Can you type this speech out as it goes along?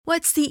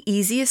What's the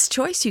easiest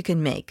choice you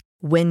can make?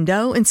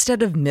 Window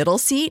instead of middle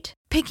seat?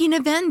 Picking a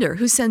vendor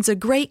who sends a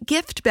great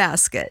gift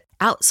basket?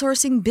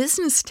 Outsourcing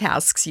business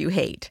tasks you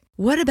hate?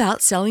 What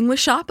about selling with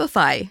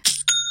Shopify?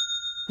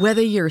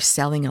 Whether you're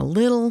selling a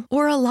little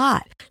or a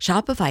lot,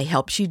 Shopify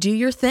helps you do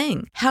your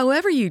thing,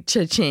 however you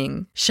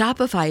cha-ching.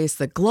 Shopify is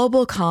the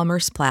global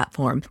commerce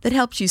platform that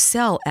helps you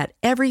sell at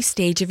every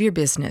stage of your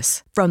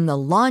business. From the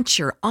launch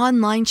your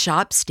online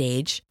shop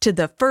stage to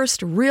the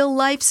first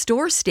real-life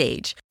store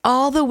stage,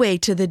 all the way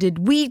to the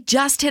did we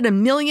just hit a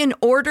million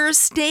orders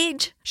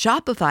stage.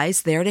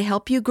 Shopify's there to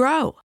help you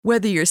grow.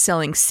 Whether you're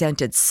selling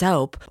scented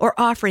soap or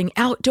offering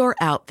outdoor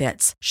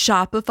outfits,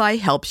 Shopify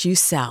helps you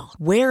sell.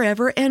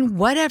 Wherever and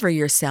whatever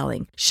you're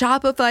selling,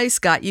 Shopify's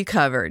got you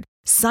covered.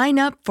 Sign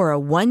up for a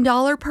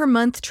 $1 per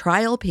month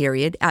trial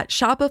period at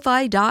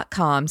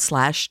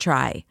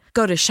shopify.com/try.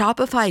 Go to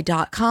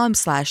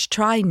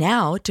shopify.com/try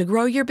now to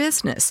grow your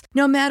business,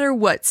 no matter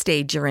what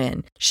stage you're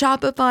in.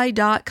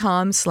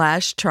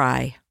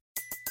 Shopify.com/try.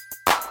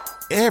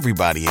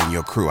 Everybody in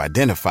your crew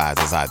identifies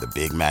as either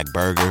Big Mac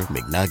Burger,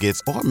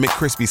 McNuggets, or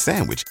McCrispy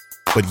Sandwich.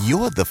 But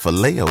you're the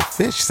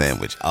Filet-O-Fish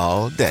Sandwich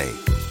all day.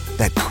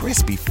 That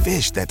crispy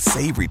fish, that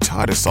savory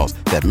tartar sauce,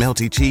 that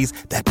melty cheese,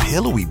 that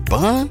pillowy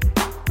bun.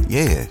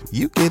 Yeah,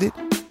 you get it.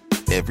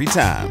 Every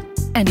time.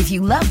 And if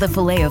you love the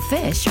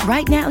Filet-O-Fish,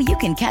 right now you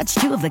can catch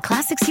two of the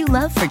classics you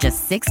love for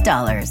just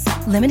 $6.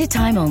 Limited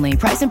time only.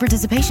 Price and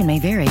participation may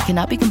vary.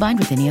 Cannot be combined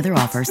with any other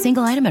offer.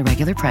 Single item at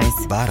regular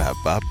price.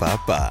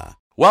 Ba-da-ba-ba-ba.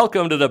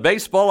 Welcome to the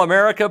Baseball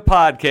America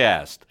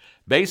podcast.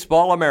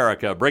 Baseball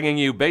America, bringing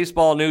you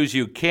baseball news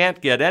you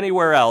can't get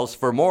anywhere else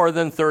for more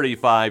than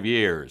 35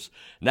 years.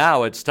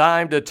 Now it's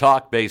time to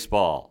talk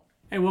baseball.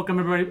 Hey, welcome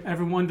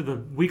everyone to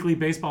the weekly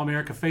Baseball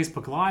America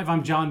Facebook Live.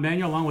 I'm John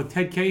Manuel along with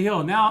Ted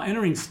Cahill. Now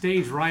entering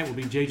stage right will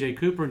be J.J.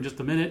 Cooper in just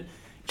a minute.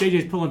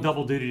 J.J.'s pulling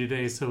double duty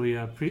today, so we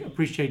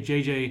appreciate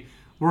J.J.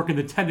 working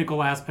the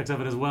technical aspects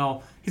of it as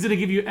well. He's going to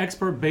give you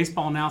expert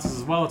baseball analysis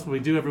as well. That's what we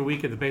do every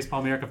week at the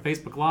Baseball America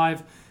Facebook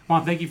Live. I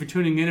want to thank you for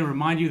tuning in and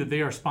remind you that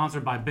they are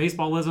sponsored by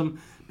Baseballism.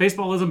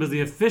 Baseballism is the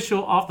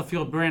official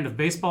off-the-field brand of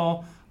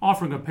baseball,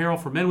 offering apparel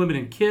for men, women,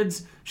 and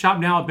kids. Shop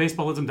now at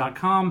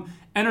baseballism.com.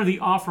 Enter the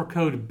offer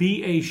code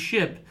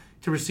BASHIP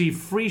to receive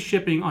free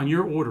shipping on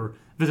your order.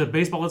 Visit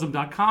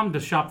baseballism.com to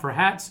shop for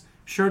hats,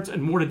 shirts,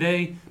 and more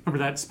today. Remember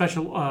that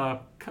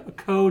special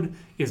code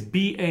is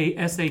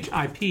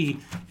BASHIP.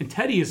 And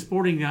Teddy is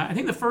sporting, I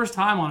think the first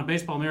time on a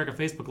Baseball America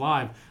Facebook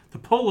Live, the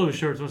polo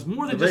shirts. So it's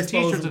more than just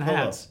t-shirts and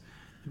hats.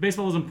 The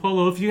Baseballism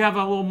polo, if you have a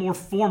little more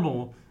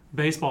formal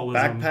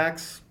baseballism.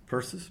 Backpacks,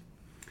 purses.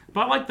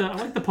 But I like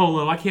the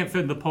polo. I can't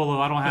fit in the polo.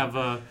 I don't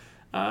have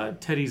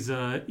Teddy's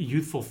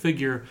youthful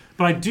figure.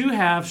 But I do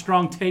have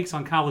strong takes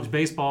on college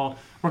baseball.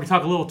 We're going to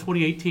talk a little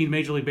 2018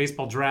 Major League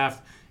Baseball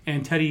draft.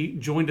 And Teddy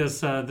joined us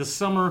this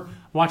summer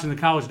watching the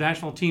college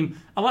national team.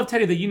 I love,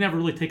 Teddy, that you never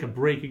really take a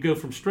break. You go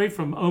straight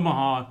from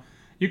Omaha.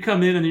 You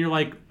come in and you're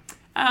like,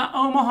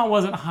 Omaha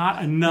wasn't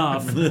hot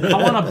enough.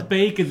 I want to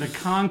bake in the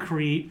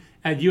concrete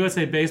at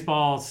USA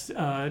Baseball's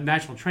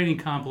National Training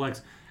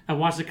Complex and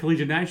watch the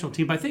collegiate national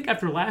team. But I think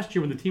after last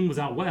year when the team was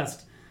out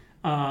west,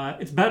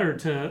 it's better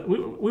to.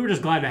 We were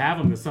just glad to have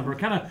them this summer.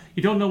 Kind of,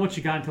 you don't know what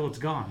you got until it's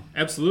gone.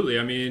 Absolutely.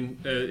 I mean,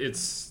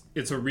 it's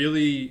a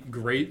really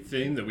great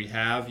thing that we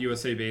have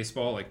USA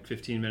Baseball like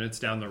 15 minutes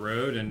down the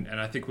road, and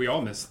I think we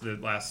all missed the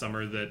last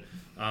summer that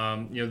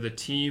the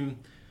team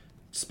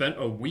spent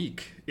a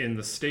week in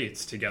the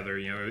States together.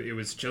 It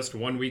was just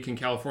 1 week in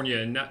California,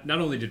 and not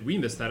only did we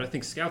miss that, I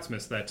think scouts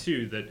missed that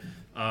too, that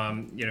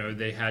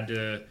they had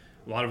to,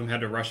 a lot of them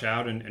had to rush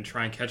out and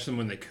try and catch them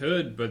when they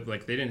could, but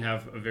like they didn't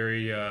have a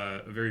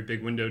very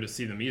big window to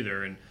see them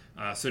either. And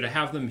so to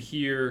have them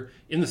here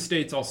in the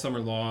States all summer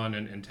long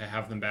and to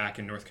have them back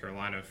in North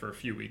Carolina for a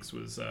few weeks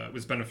was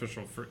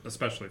beneficial,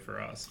 especially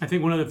for us. I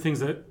think one of the things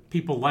that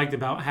people liked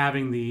about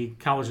having the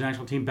college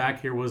national team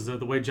back here was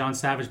the way John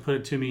Savage put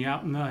it to me.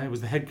 It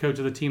was the head coach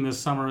of the team this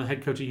summer, the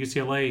head coach at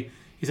UCLA.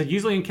 He said,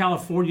 usually in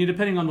California,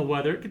 depending on the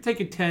weather, it could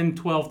take you 10,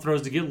 12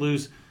 throws to get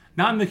loose.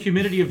 Not in the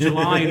humidity of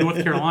July in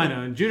North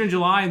Carolina. In June and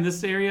July in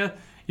this area,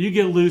 you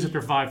get loose after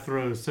 5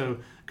 throws. So,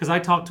 because I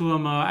talked to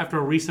him after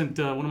a recent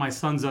one of my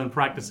son's own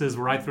practices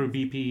where I threw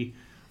BP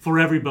for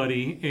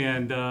everybody,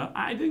 and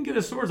I didn't get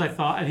as sore as I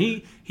thought. And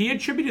he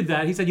attributed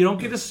that. He said, you don't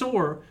get as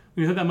sore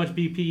when you have that much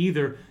BP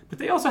either. But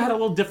they also had a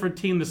little different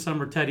team this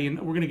summer, Teddy, and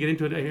we're going to get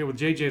into it here with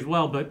JJ as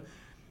well. But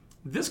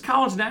this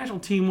college national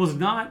team was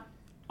not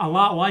a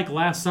lot like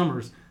last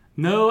summer's.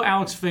 No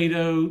Alex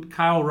Fado,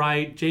 Kyle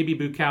Wright, JB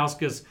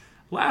Bukauskas.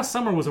 Last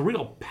summer was a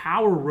real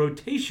power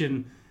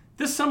rotation.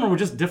 This summer was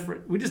just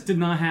different. We just did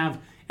not have,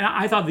 and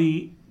I thought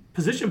the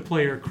position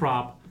player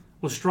crop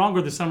was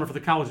stronger this summer for the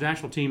college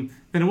national team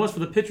than it was for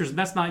the pitchers, and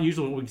that's not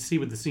usually what we see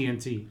with the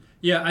CNT.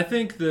 Yeah, I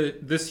think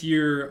that this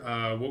year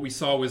what we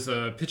saw was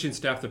a pitching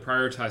staff that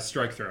prioritized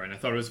strike throwing. I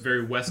thought it was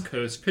very West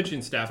Coast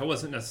pitching staff. It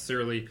wasn't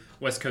necessarily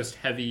West Coast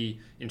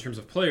heavy in terms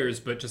of players,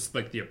 but just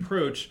like the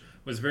approach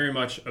was very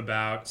much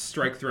about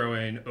strike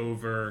throwing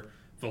over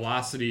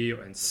velocity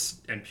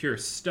and pure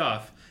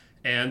stuff.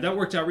 And that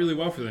worked out really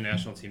well for the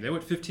national team. They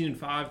went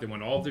 15-5. They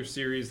won all of their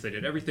series. They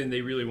did everything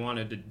they really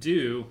wanted to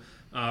do.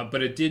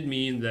 But it did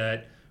mean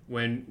that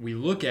when we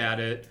look at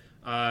it,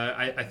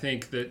 I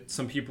think that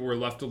some people were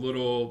left a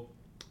little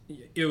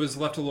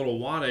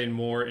wanting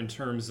more in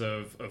terms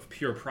of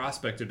pure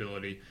prospect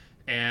ability.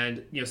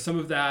 And some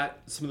of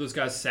those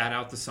guys sat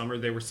out the summer.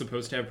 They were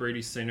supposed to have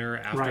Brady Singer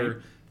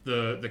after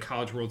the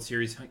College World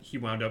Series. He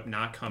wound up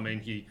not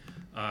coming. He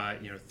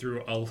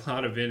threw a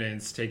lot of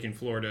innings, taking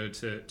Florida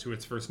to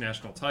its first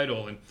national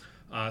title,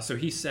 and so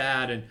he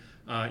sat. And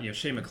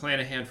Shea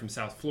McClanahan from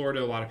South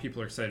Florida, a lot of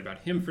people are excited about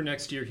him for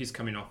next year. He's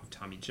coming off of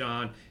Tommy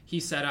John. He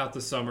sat out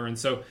the summer, and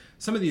so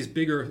some of these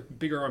bigger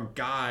arm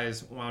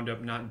guys wound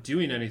up not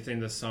doing anything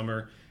this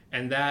summer,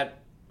 and that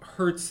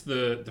hurts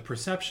the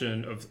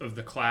perception of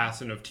the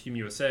class and of Team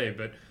USA.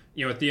 But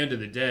at the end of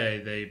the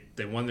day,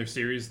 they won their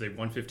series. They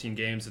won 15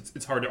 games.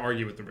 It's hard to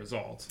argue with the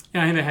results.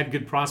 Yeah, I think they had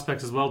good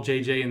prospects as well,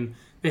 JJ, and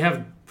they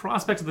have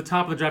prospects at the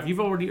top of the draft. You've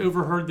already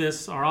overheard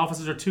this. Our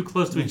offices are too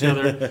close to each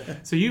other,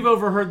 so you've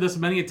overheard this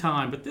many a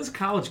time. But this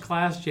college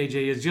class,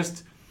 JJ,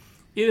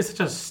 it is such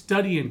a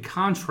study in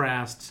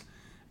contrast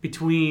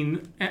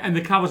between, and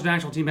the college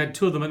national team had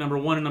two of them at number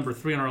 1 and number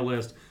 3 on our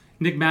list.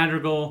 Nick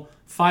Madrigal,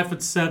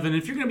 5'7".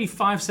 If you're going to be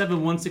 5'7",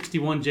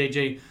 161,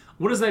 JJ,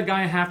 what does that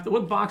guy have to?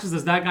 What boxes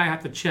does that guy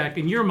have to check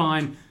in your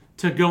mind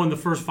to go in the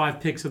first 5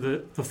 picks of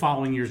the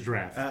following year's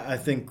draft? I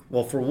think,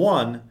 well, for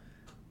one,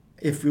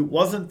 if it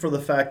wasn't for the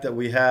fact that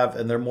we have,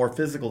 and they're more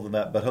physical than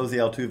that, but Jose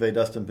Altuve,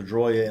 Dustin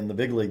Pedroia in the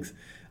big leagues,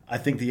 I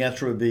think the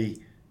answer would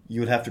be you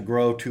would have to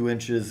grow 2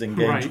 inches and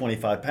gain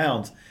 25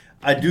 pounds.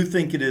 I do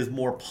think it is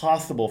more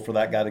possible for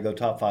that guy to go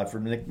top 5, for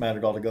Nick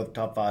Madrigal to go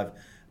top 5,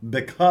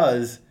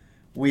 because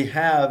we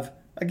have,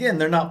 again,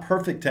 they're not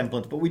perfect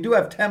templates, but we do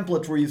have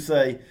templates where you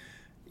say,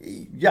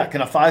 yeah,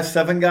 can a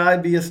 5'7" guy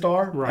be a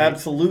star? Right.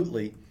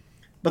 Absolutely.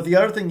 But the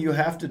other thing you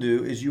have to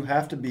do is you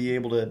have to be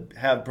able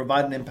to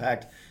provide an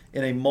impact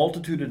in a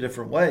multitude of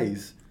different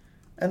ways.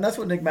 And that's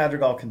what Nick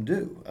Madrigal can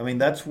do. I mean,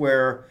 that's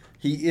where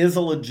he is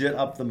a legit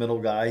up-the-middle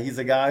guy. He's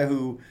a guy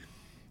who,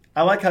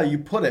 I like how you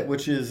put it,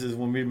 which is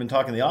when we've been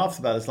talking in the office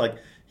about it, it's like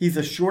he's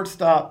a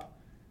shortstop.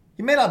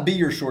 He may not be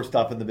your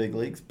shortstop in the big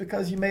leagues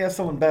because you may have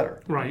someone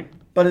better. Right.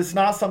 But it's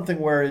not something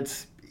where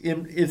it's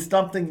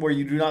something where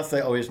you do not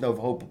say, oh, there's no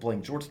hope of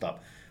playing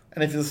shortstop.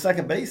 And if he's a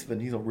second baseman,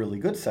 he's a really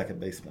good second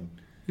baseman.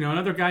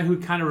 Another guy who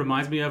kind of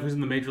reminds me of who's in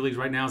the major leagues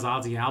right now is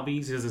Ozzie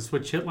Albies. He doesn't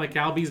switch hit like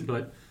Albies,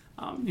 but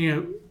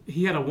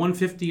he had a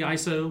 150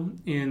 ISO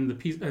in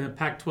the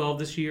Pac-12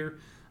 this year.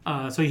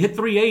 So he hit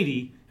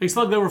 380. He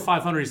slugged over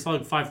 500. He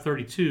slugged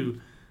 532.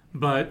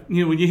 But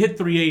when you hit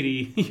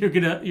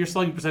 380, your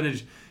slugging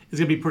percentage is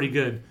going to be pretty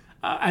good.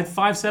 At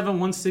 5'7",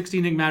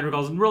 160, Nick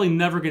Madrigal is really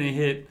never going to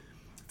hit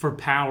for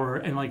power.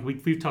 And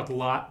we've talked a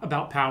lot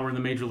about power in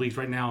the major leagues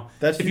right now.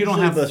 That's if usually you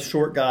don't have the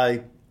short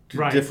guy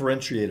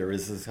differentiator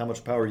is how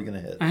much power are you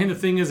going to hit. I think the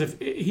thing is, if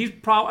he's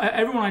probably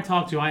everyone I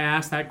talk to, I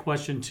asked that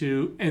question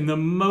to, and the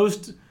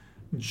most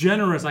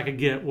generous I could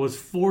get was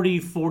 40,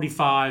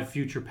 45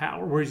 future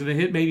power, where he's going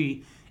to hit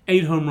maybe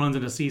 8 home runs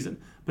in a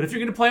season. But if you're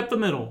going to play up the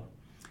middle,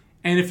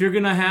 and if you're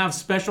going to have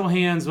special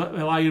hands that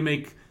allow you to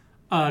make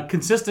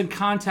consistent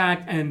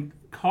contact and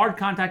hard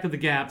contact at the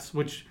gaps,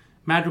 which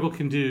Madrigal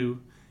can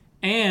do,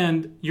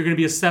 and you're going to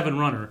be a 7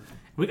 runner.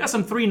 We got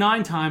some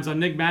 3.9 times on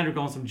Nick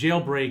Madrigal and some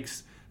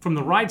jailbreaks from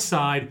the right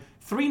side,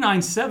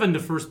 3.97 to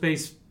first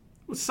base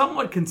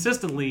somewhat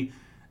consistently.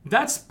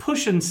 That's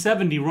pushing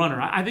 70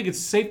 runner. I think it's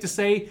safe to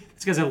say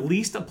this guy's at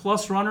least a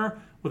plus runner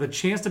with a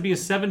chance to be a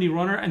 70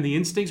 runner, and the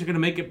instincts are going to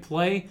make it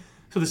play.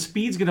 So the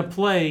speed's going to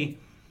play.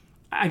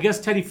 I guess,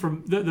 Teddy,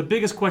 the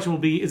biggest question will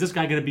be, is this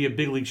guy going to be a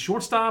big league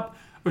shortstop,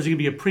 or is he going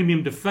to be a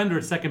premium defender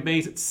at second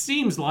base? It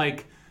seems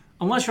like,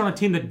 unless you're on a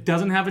team that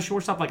doesn't have a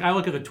shortstop, like I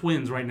look at the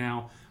Twins right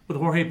now with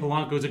Jorge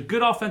Polanco, who's a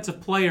good offensive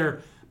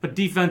player, but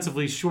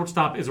defensively,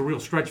 shortstop is a real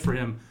stretch for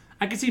him.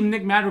 I can see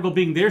Nick Madrigal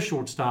being their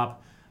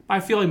shortstop, but I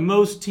feel like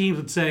most teams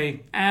would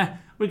say,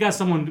 we got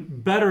someone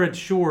better at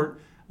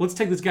short. Let's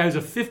take this guy who's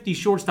a 50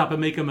 shortstop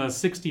and make him a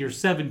 60 or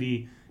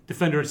 70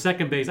 defender at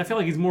second base. I feel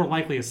like he's more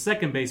likely a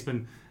second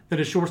baseman than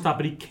a shortstop,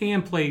 but he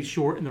can play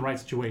short in the right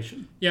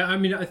situation. Yeah, I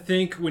mean, I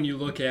think when you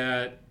look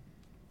at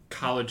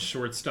college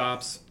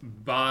shortstops,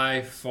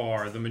 by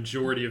far the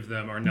majority of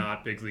them are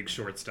not big league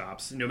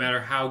shortstops. No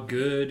matter how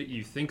good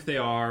you think they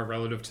are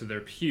relative to their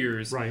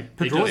peers, right?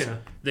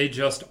 They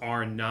just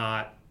are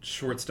not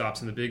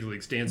shortstops in the big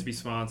leagues. Dansby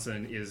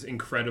Swanson is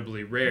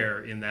incredibly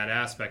rare in that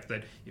aspect,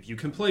 that if you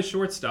can play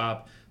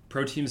shortstop,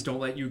 pro teams don't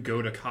let you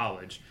go to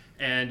college.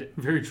 And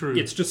very true.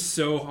 It's just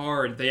so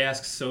hard. They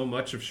ask so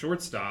much of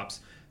shortstops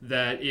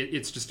that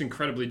it's just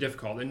incredibly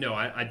difficult. And no,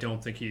 I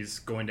don't think he's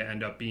going to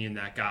end up being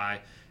that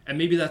guy. And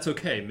maybe that's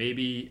okay.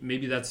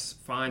 Maybe that's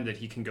fine that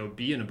he can go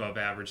be an above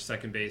average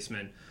second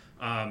baseman.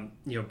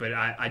 But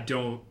I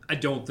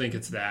don't think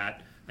it's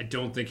that. I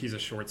don't think he's a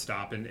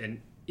shortstop.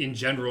 And in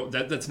general,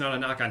 that's not a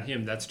knock on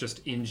him. That's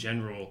just in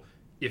general.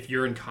 If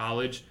you're in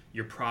college,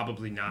 you're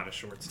probably not a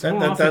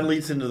shortstop. That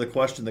leads into the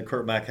question that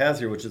Kurt Mack has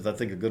here, which is, I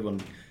think, a good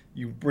one.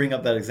 You bring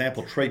up that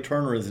example. Trey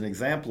Turner is an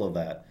example of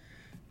that.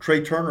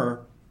 Trey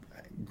Turner,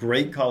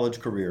 great college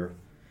career.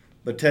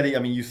 But Teddy, I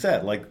mean, you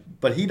said,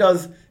 but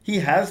he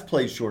has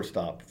played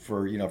shortstop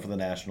for the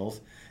Nationals.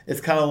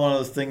 It's kind of one of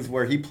those things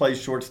where he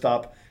plays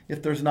shortstop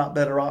if there's not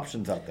better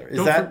options out there.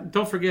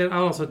 Don't forget, I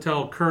also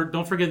tell Kurt,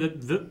 don't forget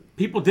that the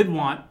people did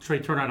want Trey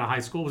Turner out of high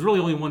school. It was really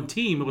only one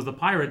team. It was the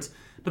Pirates.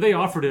 But they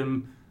offered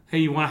him, hey,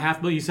 you want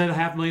 $500,000? You said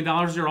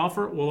 $500,000 is your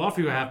offer? We'll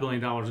offer you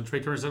 $500,000. And Trey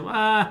Turner said,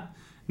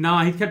 no.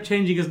 He kept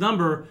changing his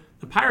number.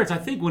 The Pirates, I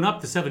think, went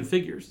up to 7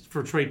 figures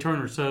for Trey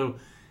Turner. So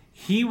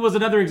he was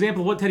another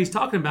example of what Teddy's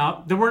talking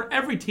about.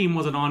 Every team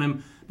wasn't on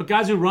him, but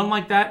guys who run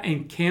like that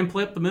and can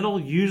play up the middle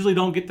usually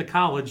don't get to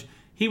college.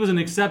 He was an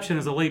exception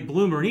as a late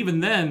bloomer, and even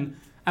then,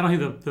 I don't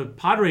think the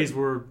Padres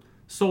were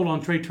sold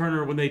on Trey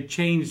Turner when they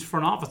changed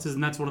front offices,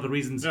 and that's one of the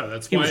reasons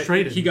he was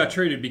traded. He got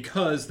traded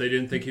because they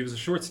didn't think he was a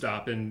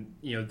shortstop, and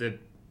the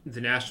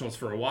Nationals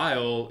for a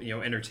while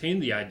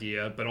entertained the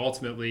idea, but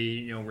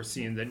ultimately we're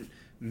seeing that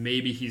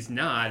maybe he's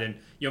not, and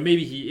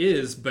maybe he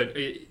is, but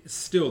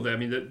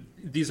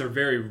these are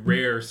very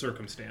rare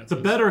circumstances. The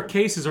better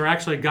cases are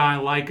actually a guy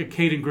like a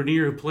Caden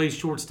Grenier who plays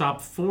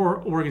shortstop for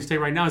Oregon State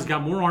right now. He's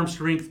got more arm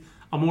strength,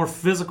 a more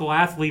physical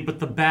athlete, but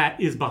the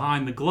bat is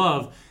behind the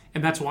glove,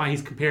 and that's why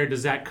he's compared to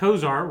Zach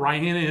Kozar,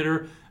 right-handed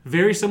hitter.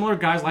 Very similar.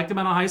 Guys liked him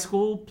out of high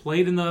school,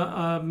 played in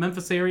the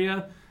Memphis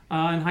area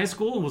in high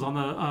school, was on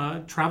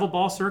the travel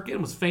ball circuit,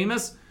 and was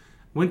famous.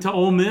 Went to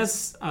Ole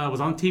Miss, was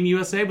on Team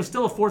USA, was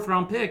still a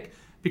 4th-round pick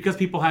because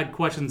people had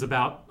questions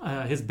about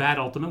his bat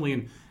ultimately.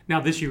 And now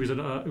this year he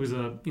was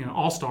a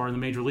all-star in the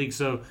major league.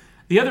 So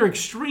the other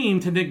extreme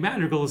to Nick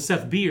Madrigal is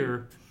Seth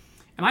Beer.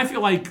 And I feel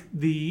like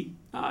the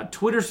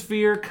Twitter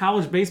sphere,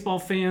 college baseball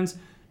fans,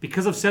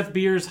 because of Seth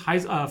Beer's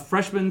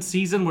freshman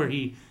season where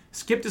he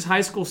skipped his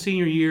high school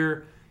senior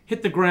year,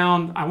 hit the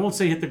ground, I won't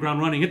say hit the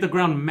ground running, hit the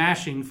ground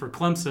mashing for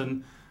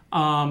Clemson,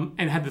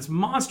 and had this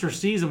monster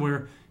season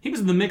where he was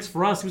in the mix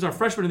for us. He was our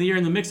freshman of the year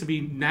in the mix to be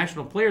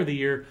National Player of the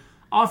Year.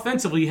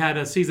 Offensively, he had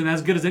a season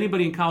as good as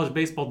anybody in college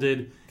baseball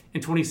did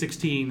in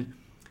 2016.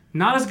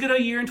 Not as good a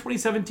year in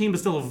 2017, but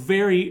still a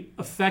very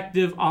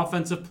effective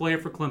offensive player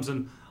for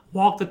Clemson.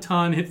 Walked a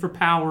ton, hit for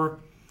power.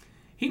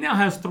 He now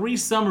has 3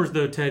 summers,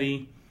 though,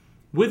 Teddy,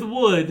 with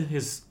Wood,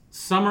 his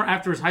summer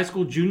after his high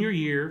school junior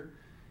year,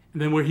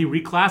 and then where he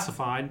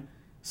reclassified.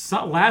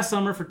 Last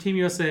summer for Team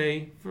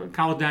USA, for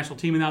college national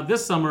team, and now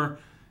this summer,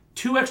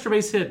 2 extra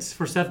base hits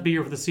for Seth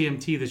Beer for the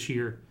CMT this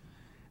year.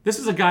 This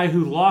is a guy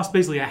who lost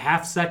basically a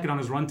half second on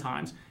his run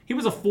times. He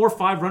was a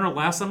 4-5 runner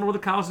last summer with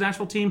the college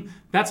national team.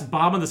 That's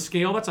bottom of the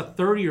scale. That's a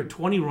 30 or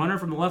 20 runner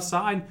from the left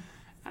side.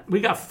 We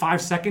got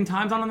 5-second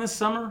times on him this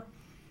summer.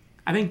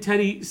 I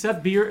think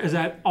Seth Beer is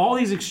at all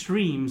these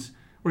extremes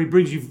where he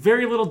brings you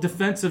very little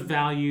defensive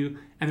value,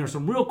 and there are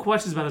some real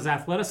questions about his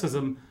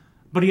athleticism,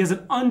 but he has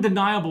an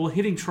undeniable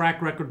hitting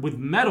track record with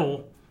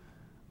metal.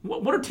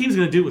 What are teams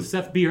going to do with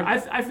Seth Beer?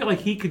 I feel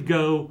like he could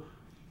go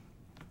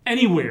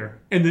anywhere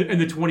in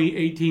the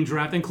 2018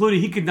 draft,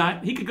 including he could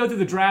go through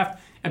the draft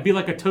and be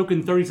like a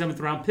token 37th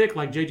round pick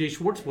like J.J.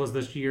 Schwartz was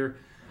this year.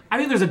 I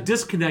think there's a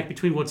disconnect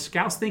between what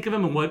scouts think of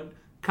him and what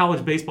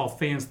college baseball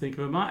fans think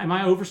of him. Am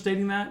I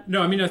overstating that?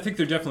 No, I think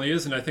there definitely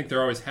is, and I think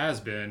there always has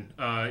been.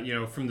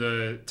 From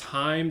the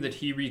time that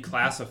he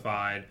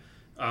reclassified,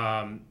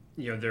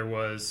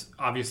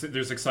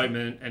 there's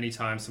excitement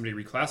anytime somebody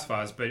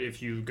reclassifies, but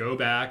if you go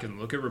back and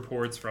look at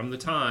reports from the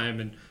time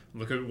and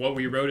look at what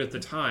we wrote at the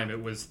time,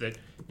 it was that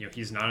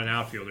he's not an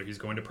outfielder. He's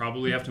going to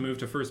probably have to move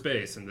to first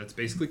base, and that's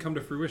basically come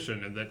to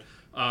fruition. And that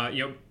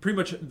pretty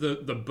much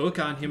the book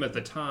on him at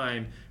the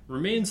time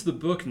remains the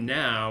book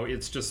now.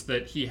 It's just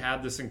that he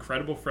had this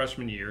incredible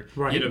freshman year.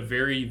 Right. He had a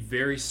very,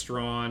 very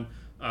strong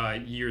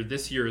year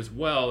this year as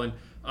well,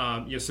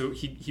 and so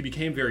he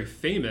became very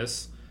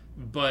famous.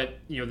 But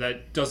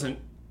that doesn't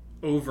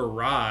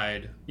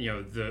override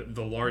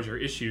the larger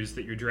issues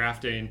that you're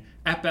drafting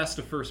at best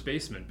a first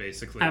baseman,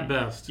 basically. At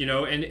best,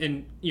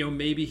 and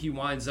maybe he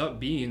winds up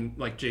being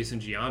like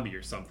Jason Giambi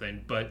or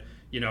something. But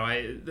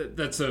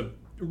that's a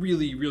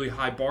really, really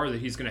high bar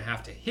that he's going to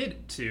have to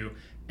hit to.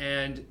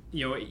 And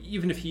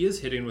even if he is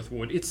hitting with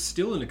Wood, it's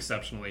still an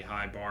exceptionally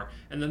high bar.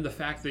 And then the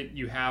fact that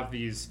you have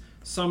these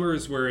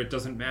summers where it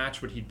doesn't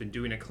match what he'd been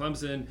doing at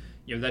Clemson,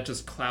 that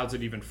just clouds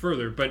it even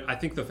further. But I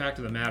think the fact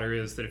of the matter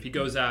is that if he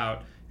goes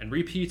out and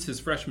repeats his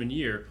freshman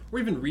year, or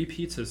even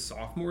repeats his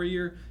sophomore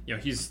year,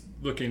 he's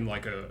looking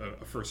like a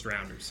first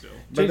rounder still.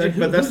 But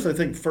that's I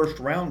think first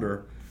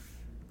rounder.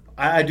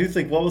 I do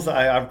think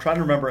I'm trying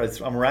to remember.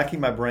 I'm racking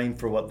my brain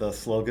for what the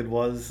slogan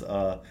was.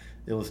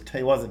 It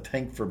wasn't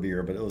tank for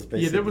beer, but it was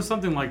basically... Yeah, there was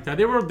something like that.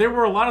 There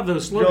were a lot of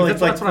those slogans.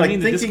 That's what I mean,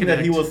 thinking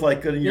that he was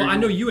like... Well, I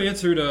know you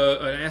answered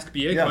an Ask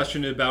BA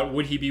question about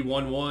would he be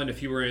 1-1 if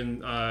he were in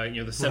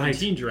the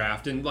 17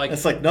 draft, and like...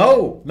 It's like,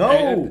 no!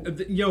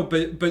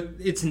 But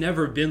it's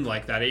never been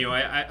like that.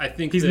 I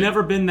think he's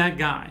never been that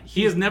guy.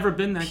 He has never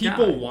been that guy.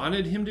 People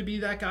wanted him to be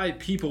that guy.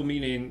 People,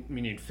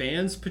 meaning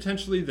fans,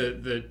 potentially,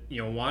 that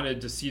wanted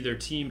to see their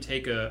team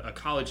take a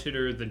college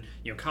hitter. That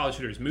college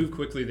hitters move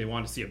quickly. They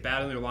want to see a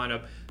bat in their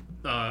lineup.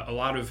 A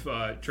lot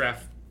of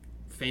draft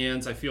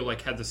fans, I feel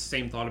like, had the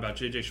same thought about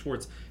J.J.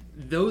 Schwartz.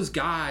 those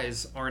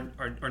guys are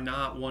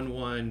not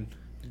 1-1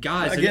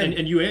 guys. Again,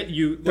 and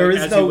you there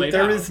like,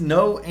 is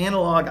no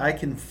analog I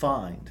can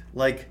find.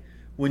 Like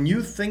when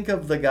you think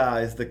of the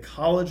guys, the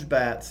college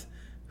bats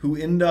who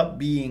end up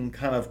being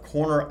kind of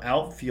corner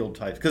outfield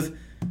types, because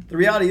the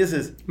reality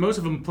is most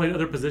of them played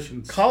other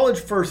positions. College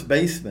first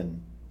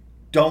basemen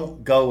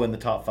don't go in the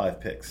top 5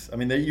 picks. I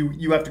mean,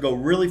 you have to go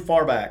really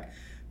far back,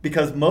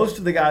 because most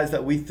of the guys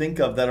that we think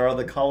of that are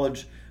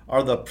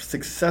the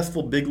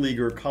successful big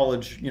leaguer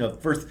college,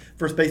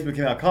 first baseman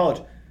came out of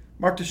college.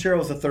 Mark Teixeira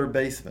was a third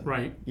baseman.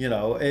 Right.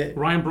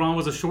 Ryan Braun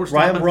was a shortstop.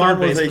 Ryan Braun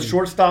was a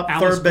shortstop,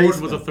 Alex third baseman.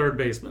 Gordon was a third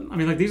baseman. I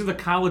mean, like, these are the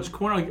college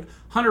corner. Like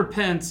Hunter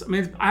Pence. I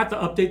mean, I have to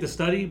update the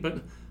study,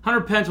 but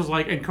Hunter Pence was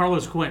and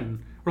Carlos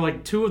Quentin were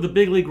like 2 of the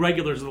big league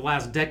regulars of the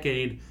last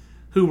decade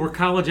who were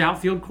college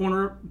outfield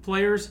corner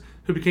players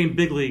who became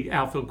big league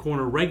outfield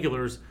corner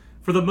regulars.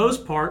 For the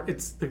most part,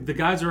 it's the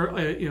guys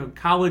are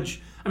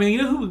college. I mean,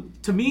 who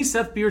to me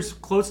Seth Beer's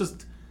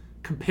closest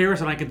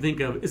comparison I can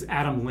think of is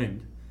Adam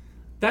Lind.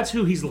 That's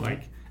who he's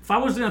like. If I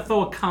was going to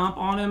throw a comp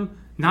on him,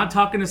 not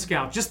talking to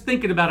scouts, just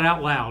thinking about it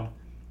out loud,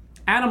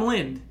 Adam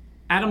Lind.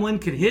 Adam Lind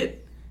can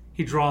hit.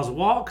 He draws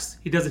walks.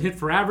 He doesn't hit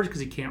for average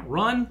because he can't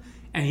run,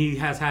 and he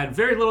has had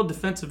very little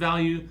defensive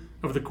value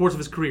over the course of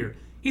his career.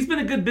 He's been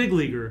a good big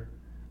leaguer,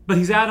 but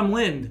he's Adam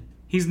Lind.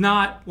 He's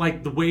not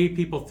like the way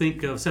people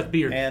think of Seth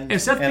Beer.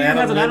 And Seth Beer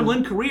has an Adam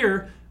Lind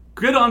career.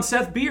 Good on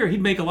Seth Beer.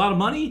 He'd make a lot of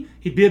money.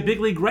 He'd be a big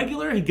league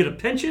regular. He'd get a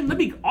pension. That'd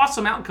be an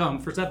awesome outcome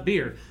for Seth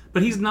Beer.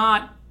 But he's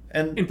not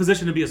in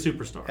position to be a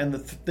superstar. And the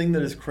thing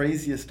that is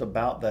craziest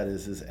about that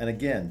is, and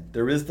again,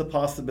 there is the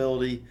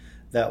possibility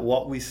that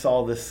what we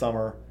saw this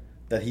summer,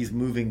 that he's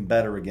moving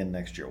better again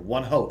next year.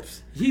 One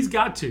hopes. He's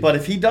got to. But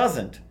if he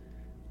doesn't,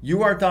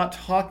 you are not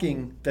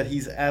talking that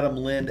he's Adam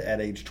Lind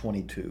at age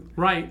 22.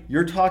 Right.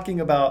 You're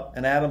talking about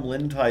an Adam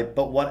Lind type,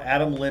 but what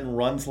Adam Lind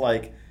runs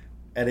like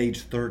at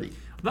age 30.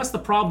 That's the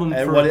problem.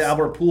 And what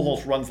Albert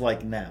Pujols runs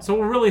like now. So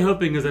what we're really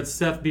hoping is that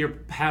Seth Beer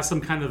has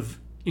some kind of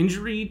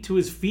injury to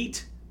his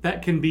feet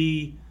that can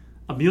be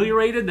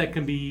ameliorated, that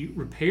can be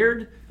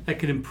repaired, that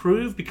can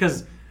improve,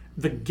 because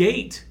the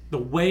gait, the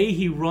way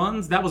he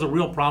runs, that was a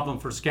real problem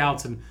for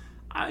scouts. And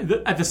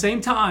at the same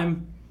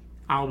time,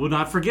 I will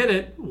not forget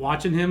it,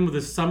 watching him with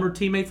his summer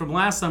teammate from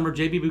last summer,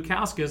 J.B.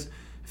 Bukauskas,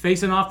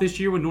 facing off this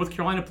year when North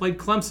Carolina played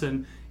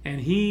Clemson,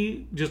 and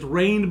he just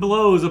rained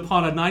blows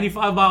upon a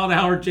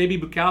 95-mile-an-hour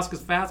J.B. Bukauskas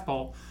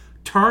fastball,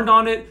 turned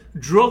on it,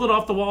 drilled it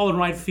off the wall in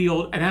right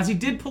field, and as he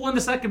did pull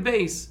into second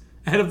base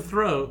ahead of the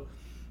throw,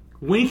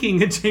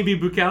 winking at J.B.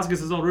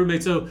 Bukauskas, his old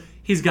roommate. So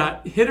he's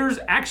got hitters'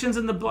 actions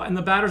in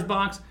the batter's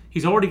box.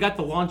 He's already got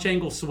the launch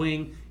angle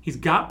swing. He's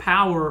got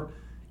power.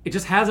 It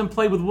just hasn't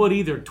played with wood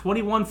either.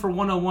 21 for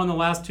 101 the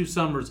last 2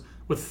 summers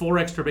with 4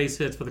 extra base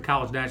hits for the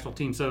college national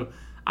team. So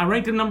I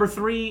ranked him number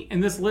 3 in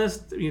this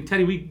list.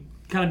 Teddy, we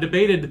kind of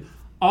debated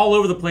all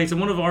over the place.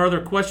 And one of our other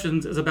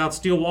questions is about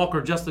Steele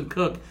Walker. Justin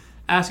Cook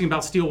asking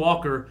about Steele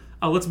Walker.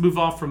 Let's move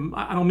off from,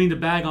 I don't mean to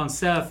bag on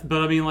Seth,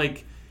 but I mean,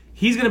 like,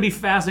 he's going to be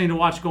fascinating to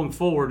watch going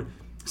forward.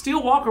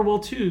 Steele Walker will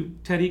too,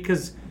 Teddy,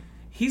 because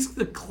he's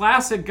the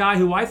classic guy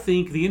who I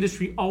think the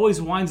industry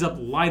always winds up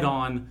light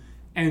on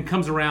and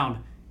comes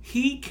around.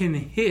 He can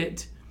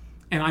hit,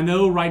 and I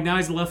know right now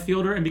he's a left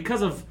fielder, and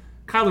because of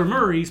Kyler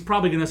Murray, he's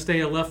probably going to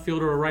stay a left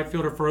fielder or right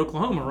fielder for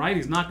Oklahoma, right?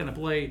 He's not going to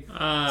play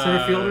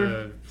center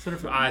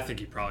fielder? I think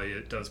he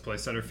probably does play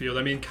center field.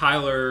 I mean,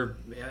 Kyler,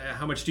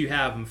 how much do you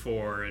have him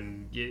for?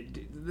 And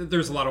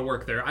there's a lot of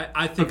work there.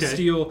 I think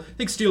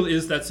Steele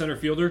is that center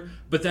fielder,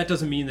 but that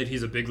doesn't mean that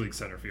he's a big league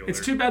center fielder. It's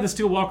too bad that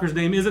Steele Walker's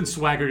name isn't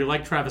Swaggerty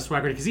like Travis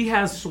Swaggerty, because he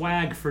has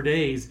swag for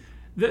days.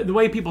 The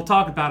way people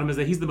talk about him is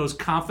that he's the most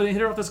confident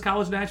hitter off this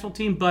college national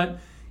team, but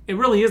it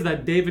really is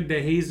that David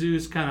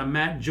DeJesus kind of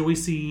Matt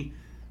Joyce-y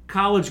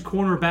college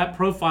corner bat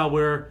profile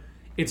where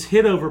it's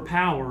hit over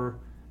power,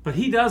 but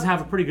he does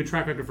have a pretty good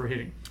track record for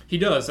hitting. He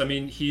does. I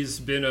mean, he's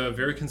been a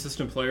very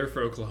consistent player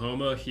for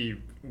Oklahoma. He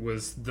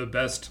was the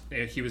best.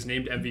 He was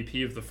named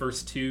MVP of the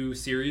first 2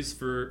 series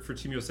for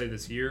Team USA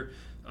this year.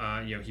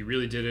 He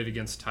really did it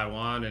against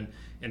Taiwan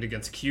and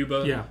against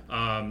Cuba.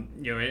 Yeah.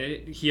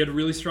 He had a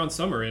really strong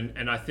summer,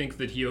 and I think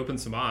that he opened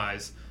some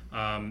eyes.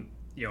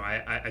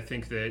 I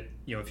think that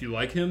if you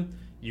like him,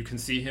 you can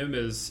see him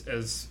as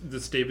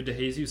this David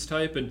DeJesus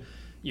type, and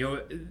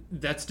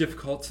that's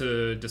difficult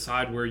to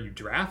decide where you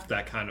draft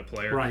that kind of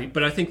player. Right.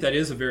 But I think that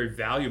is a very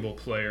valuable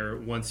player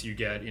once you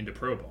get into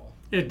pro ball.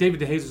 Yeah,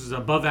 David DeJesus is an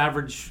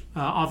above-average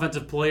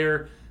offensive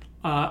player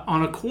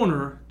on a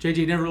corner.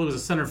 JJ never really was a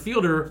center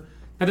fielder.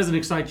 That doesn't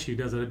excite you,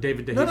 does it,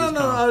 David DeJesus?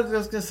 No. I was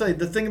just going to say,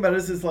 the thing about it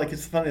is like,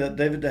 it's funny that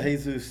David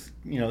DeJesus,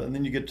 and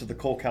then you get to the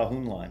Cole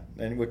Calhoun line,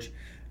 and which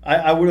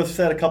I would have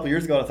said a couple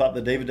years ago, I thought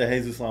the David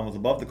DeJesus line was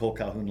above the Cole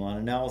Calhoun line,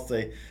 and now I'll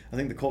say I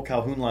think the Cole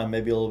Calhoun line may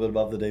be a little bit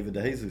above the David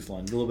DeJesus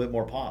line, a little bit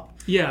more pop.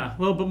 Yeah, a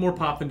little bit more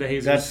pop than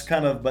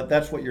DeJesus. But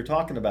that's what you're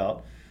talking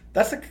about.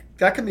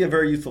 That can be a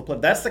very useful player.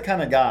 That's the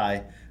kind of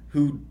guy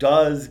who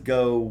does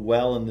go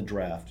well in the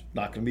draft.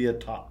 Not going to be a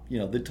top,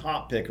 the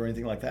top pick or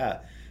anything like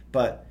that,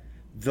 but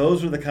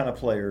those are the kind of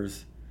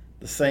players,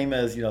 the same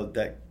as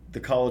that the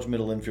college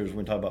middle infielders when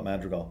we talk about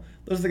Madrigal.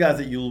 Those are the guys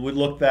that you would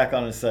look back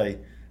on and say,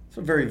 it's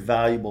a very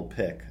valuable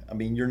pick. I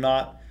mean, you're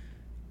not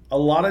 – a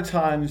lot of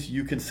times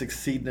you can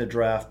succeed in a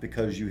draft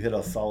because you hit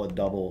a solid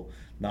double,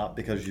 not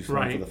because you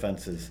swung for the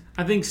fences.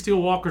 I think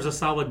Steele Walker's a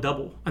solid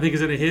double. I think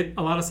he's going to hit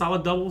a lot of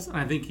solid doubles, and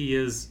I think he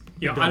is –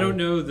 Yeah, I don't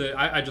know that.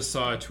 I just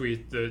saw a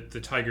tweet that the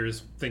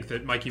Tigers think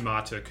that Mikey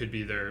Mata could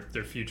be their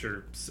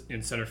future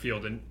in center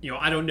field, and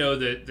I don't know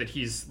that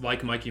he's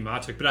like Mikey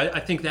Matuk, but I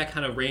think that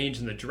kind of range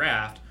in the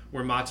draft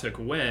where Matuk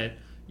went,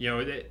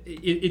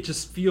 it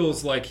just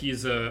feels like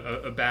he's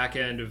a back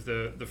end of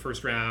the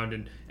first round,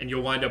 and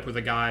you'll wind up with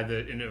a guy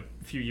that in a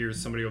few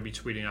years somebody will be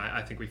tweeting,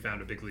 I think we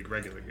found a big league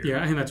regular here.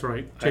 Yeah, I think that's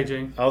right.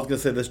 JJ? I was going to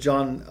say this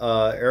John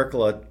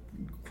Ericla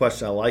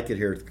question. I like it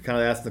here. It's kind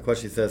of asking the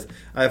question. He says,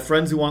 I have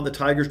friends who want the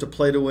Tigers to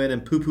play to win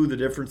and poo-poo the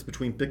difference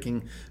between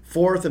picking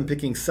 4th and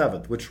picking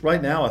 7th, which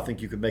right now I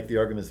think you could make the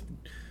argument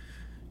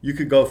you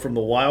could go from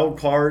the wild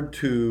card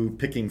to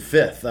picking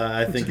 5th.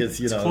 I think it's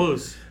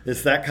close.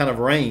 It's that kind of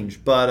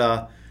range.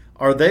 But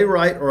are they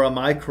right or am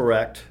I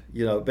correct,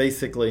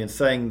 basically in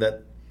saying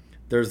that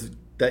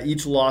that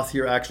each loss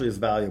here actually is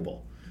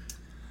valuable?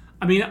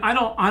 I mean,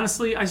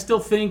 I still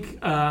think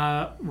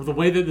the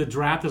way that the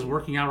draft is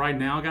working out right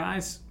now,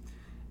 guys,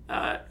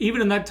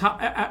 even in that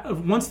top,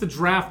 once the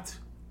draft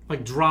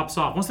drops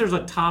off, once there's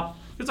a top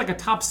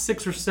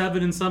 6 or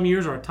 7 in some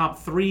years, or a top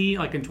 3,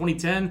 like in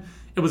 2010,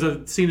 it was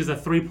seen as a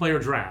 3-player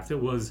draft. It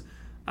was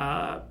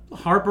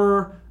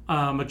Harper,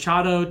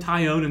 Machado,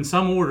 Tyone in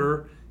some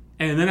order,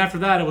 and then after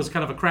that, it was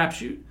kind of a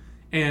crapshoot.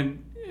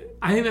 And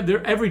I think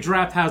that every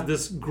draft has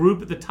this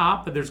group at the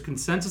top that there's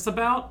consensus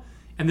about.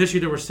 And this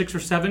year there were 6 or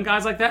 7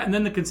 guys like that, and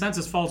then the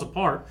consensus falls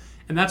apart.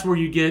 And that's where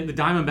you get the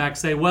Diamondbacks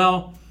say,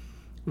 well,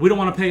 we don't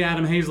want to pay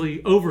Adam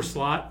Hazley over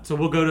slot, so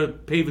we'll go to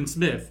Pavin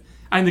Smith.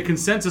 And the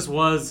consensus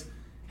was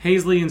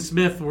Hazley and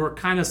Smith were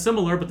kind of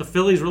similar, but the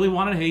Phillies really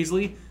wanted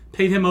Hazley,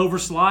 paid him over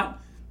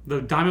slot.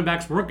 The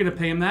Diamondbacks weren't going to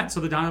pay him that,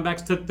 so the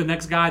Diamondbacks took the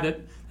next guy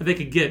that they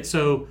could get.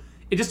 So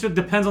it just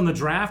depends on the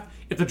draft.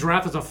 If the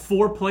draft is a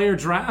 4-player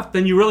draft,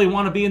 then you really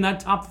want to be in that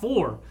top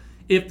 4.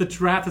 If the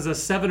draft is a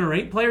 7 or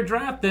 8-player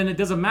draft, then it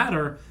doesn't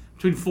matter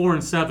between 4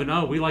 and 7.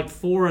 Oh, we like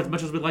 4 as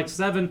much as we like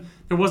 7.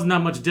 There wasn't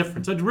that much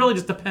difference. So it really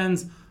just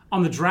depends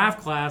on the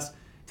draft class.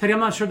 Teddy, I'm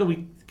not sure that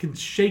we can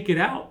shake it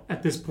out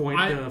at this point.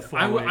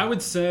 I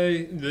would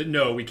say that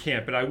no, we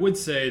can't. But I would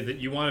say that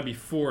you want to be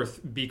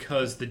 4th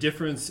because the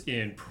difference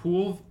in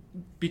pool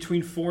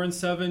between 4 and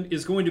 7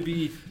 is going to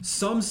be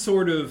some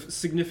sort of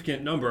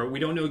significant number. We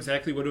don't know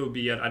exactly what it will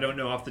be yet. I don't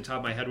know off the top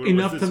of my head what it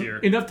was this year.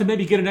 Enough to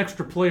maybe get an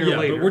extra player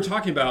later. But we're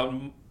talking about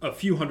a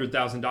few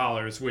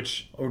 $100,000,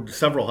 which or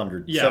several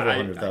hundred, yeah, several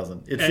hundred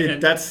thousand.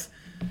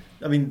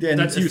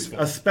 That's useful,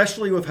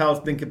 especially with how it's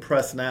been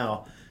compressed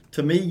now.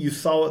 To me, you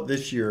saw it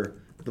this year.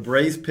 The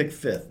Braves picked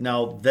 5th.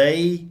 Now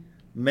they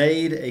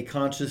made a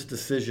conscious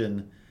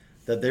decision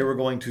that they were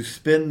going to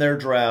spin their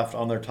draft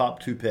on their top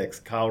 2 picks,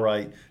 Kyle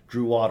Wright,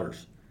 Drew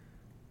Waters.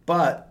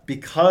 But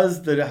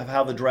because of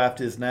how the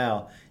draft is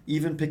now,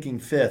 even picking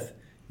 5th,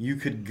 you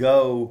could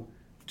go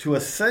to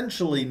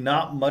essentially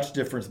not much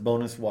difference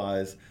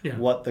bonus-wise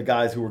what the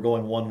guys who were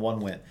going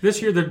 1-1 went.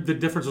 This year, the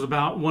difference was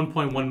about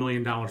 $1.1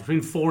 million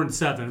between 4 and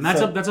 7. And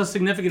that's a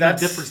significant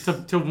difference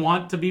to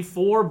want to be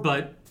 4,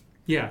 but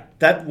yeah.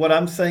 What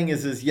I'm saying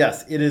is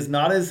yes, it is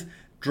not as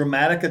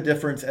dramatic a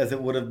difference as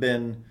it would have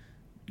been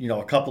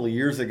a couple of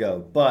years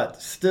ago.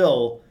 But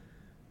still,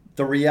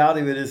 the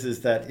reality of it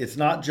is that it's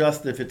not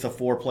just if it's a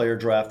 4-player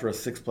draft or a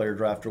 6-player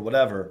draft or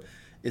whatever.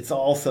 It's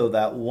also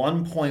that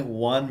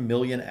 $1.1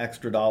 million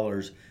extra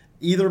dollars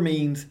either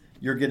means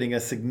you're getting a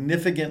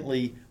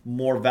significantly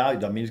more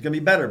valued, I mean, it's going to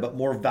be better, but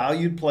more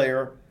valued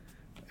player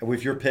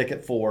with your pick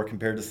at 4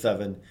 compared to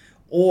 7.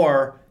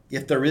 Or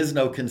if there is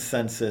no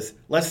consensus,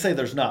 let's say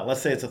there's not.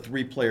 Let's say it's a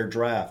 3-player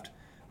draft.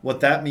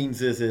 What that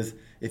means is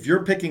if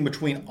you're picking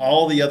between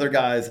all the other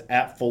guys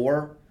at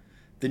 4,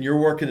 then you're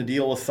working a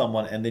deal with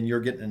someone, and then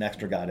you're getting an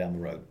extra guy down the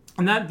road.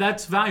 And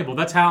that's valuable.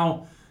 That's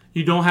how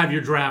you don't have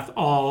your draft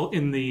all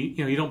in the,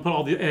 you don't put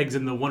all the eggs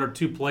in the 1 or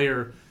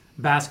 2-player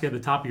basket at the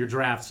top of your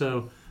draft.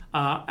 So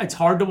it's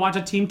hard to watch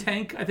a team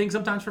tank, I think,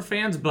 sometimes for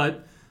fans,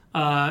 but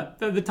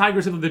the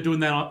Tigers, they're doing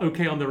that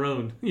okay on their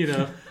own,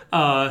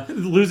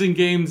 losing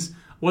games,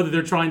 whether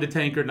they're trying to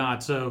tank or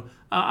not. So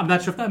I'm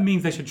not sure if that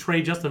means they should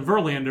trade Justin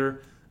Verlander.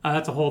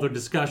 That's a whole other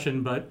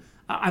discussion, but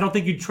I don't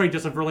think you'd trade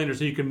Justin Verlander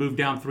so you can move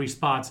down 3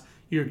 spots.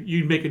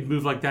 You'd make a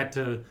move like that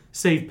to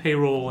save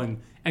payroll and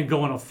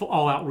go on an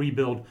all-out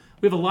rebuild.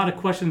 We have a lot of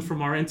questions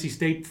from our NC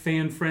State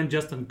fan friend,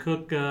 Justin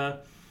Cook.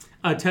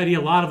 Teddy,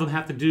 a lot of them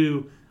have to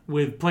do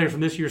with players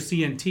from this year's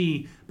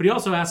CNT, but he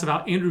also asked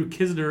about Andrew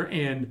Kisner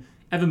and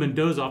Evan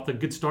Mendoza off the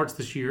good starts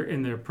this year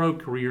in their pro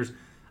careers.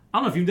 I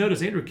don't know if you've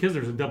noticed, Andrew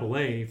Kisner's in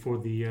Double-A for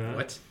the...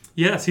 What?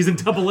 Yes, he's in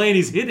Double-A and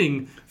he's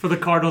hitting for the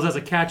Cardinals as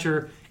a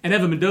catcher, and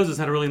Evan Mendoza's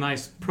had a really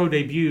nice pro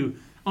debut.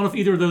 I don't know if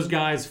either of those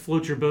guys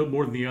float your boat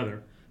more than the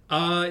other.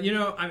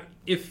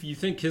 If you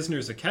think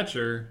Kisner's a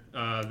catcher,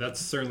 that's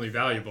certainly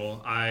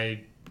valuable.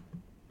 I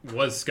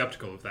was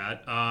skeptical of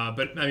that.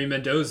 But, I mean,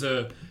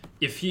 Mendoza,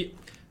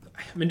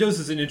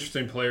 Mendoza's an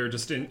interesting player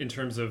just in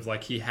terms of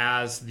like he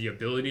has the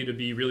ability to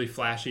be really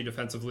flashy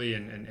defensively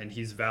and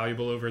he's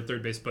valuable over at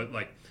third base, but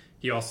like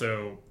he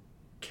also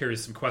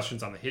carries some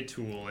questions on the hit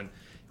tool, and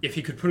if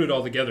he could put it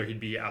all together, he'd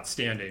be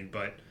outstanding.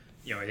 But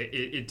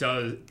it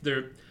does.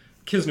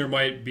 Kisner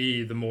might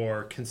be the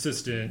more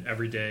consistent,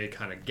 everyday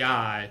kind of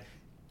guy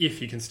if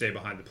he can stay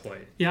behind the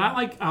plate. Yeah,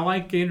 I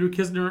like Andrew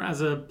Kisner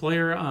as a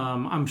player.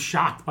 I'm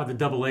shocked by the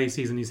Double-A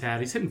season he's had.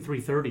 He's hitting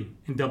 .330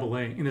 in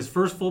Double-A in his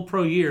first full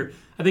pro year.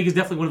 I think he's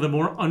definitely one of the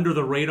more under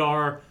the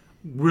radar,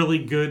 really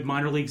good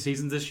minor league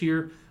seasons this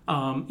year.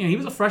 He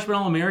was a freshman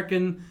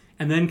All-American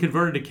and then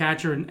converted to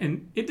catcher,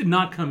 and it did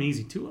not come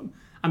easy to him.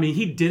 I mean,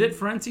 he did it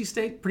for NC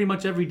State pretty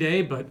much every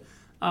day, but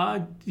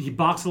he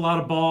boxed a lot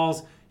of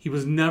balls. He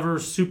was never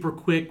super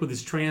quick with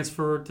his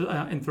transfer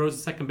and throws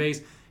to second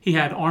base. He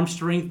had arm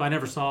strength, but I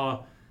never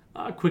saw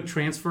a quick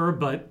transfer.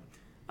 But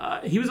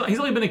he's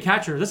only been a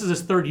catcher. This is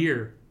his third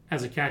year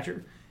as a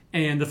catcher.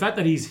 And the fact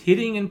that he's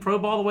hitting in pro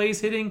ball the way he's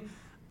hitting,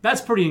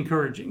 that's pretty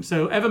encouraging.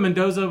 So Evan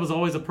Mendoza was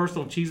always a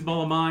personal cheese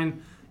ball of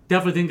mine.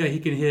 Definitely think that he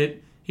can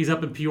hit. He's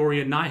up in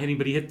Peoria not hitting,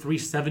 but he hit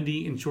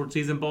 .370 in short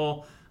season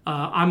ball.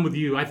 I'm with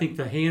you. I think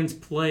the hands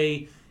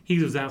play. He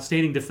was an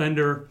outstanding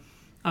defender.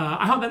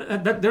 I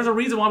hope that there's a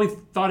reason why we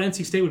thought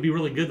NC State would be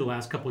really good the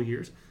last couple of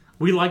years.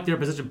 We liked their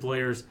position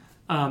players.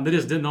 They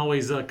just didn't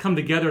always come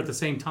together at the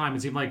same time.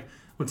 It seemed like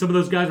when some of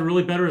those guys were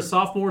really better as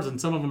sophomores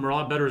and some of them were a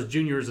lot better as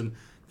juniors, and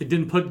they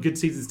didn't put good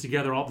seasons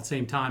together all at the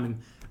same time.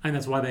 And I think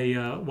that's why they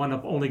wound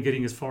up only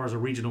getting as far as a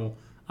regional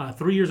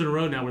 3 years in a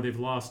row now where they've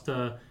lost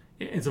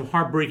in some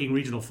heartbreaking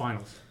regional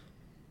finals.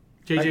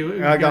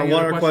 JJ, I got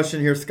one other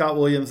question here. Scott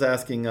Williams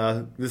asking,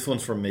 this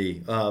one's from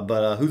me,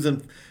 but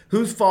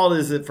whose fault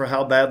is it for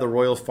how bad the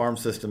Royals farm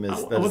system is?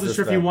 I wasn't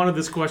sure if you wanted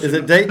this question. Is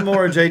it Dayton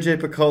Moore or JJ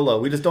Piccolo?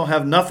 We just don't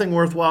have nothing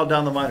worthwhile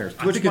down the minors.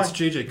 I think it's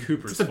JJ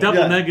Cooper's fault. It's a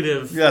double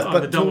negative. Yes,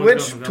 but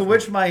to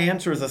which my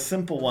answer is a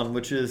simple one,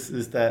 which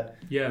is that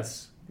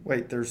yes.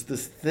 Wait, there's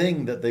this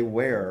thing that they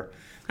wear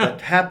that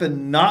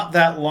happened not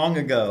that long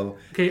ago.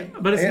 Okay,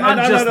 but it's not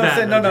just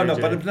that.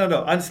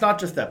 No. It's not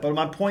just that. But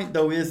my point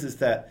though is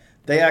that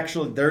they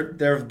actually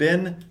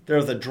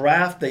there's a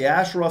draft. The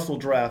Ash Russell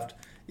draft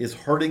is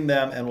hurting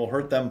them and will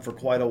hurt them for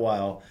quite a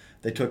while.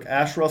 They took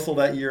Ash Russell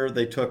that year.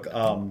 They took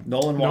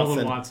Nolan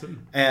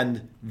Watson,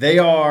 and they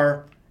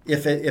are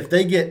if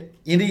they get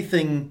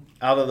anything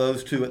out of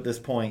those two at this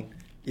point,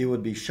 it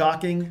would be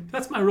shocking.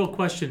 That's my real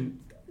question.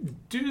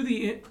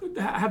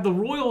 Has the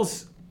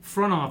Royals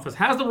front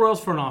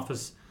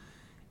office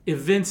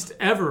evinced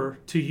ever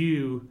to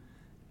you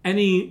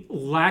any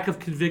lack of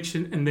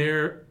conviction in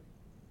their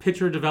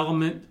pitcher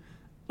development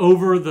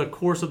over the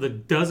course of the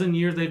dozen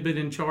years they've been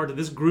in charge?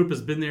 This group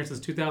has been there since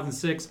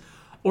 2006.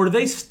 Or do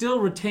they still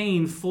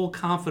retain full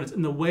confidence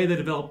in the way they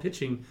develop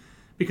pitching?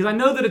 Because I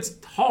know that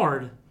it's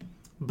hard,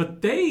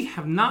 but they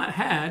have not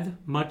had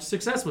much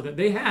success with it.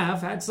 They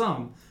have had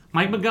some.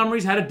 Mike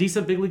Montgomery's had a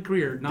decent big league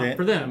career,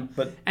 for them.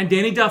 And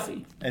Danny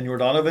Duffy. And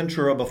Yordano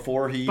Ventura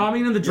before he... But I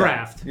mean in the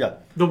draft. Yeah.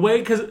 The way,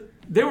 because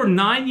they were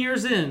 9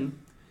 years in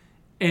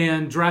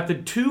and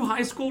drafted 2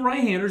 high school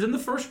right-handers in the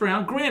first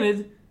round.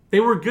 Granted, they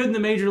were good in the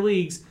major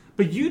leagues,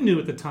 but you knew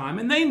at the time,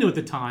 and they knew at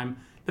the time,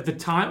 that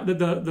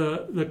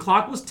the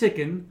clock was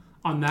ticking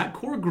on that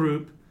core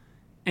group,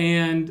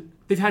 and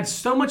they've had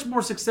so much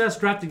more success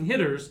drafting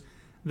hitters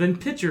than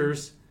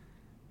pitchers,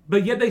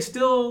 but yet they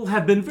still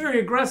have been very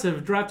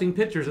aggressive drafting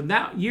pitchers, and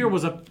that year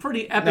was a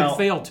pretty epic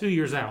fail 2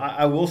 years out.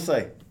 I will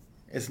say,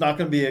 it's not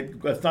going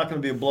to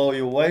be a blow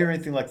you away or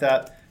anything like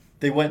that.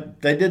 They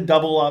did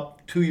double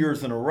up 2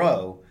 years in a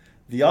row.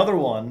 The other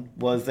one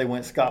was they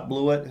went Scott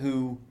Blewett,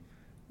 who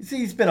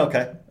he's been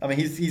okay. I mean,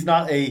 he's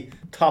not a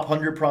top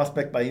 100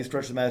 prospect by any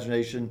stretch of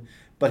imagination,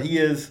 but he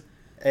is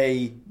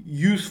a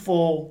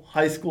useful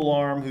high school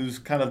arm who's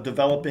kind of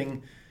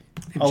developing.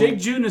 Jake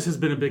Junis has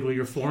been a big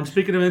leaguer for him.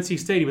 Speaking of NC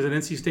State, he was an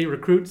NC State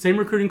recruit. Same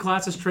recruiting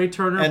class as Trey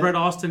Turner, Brett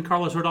Austin,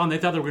 Carlos Rodon. They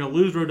thought they were going to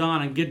lose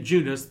Rodon and get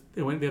Junis.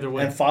 They went the other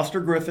way. And Foster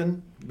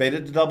Griffin made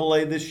it to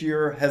Double-A this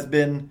year. Has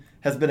been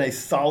a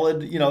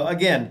solid.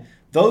 Again,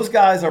 those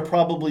guys are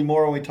probably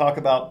more when we talk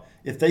about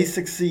if they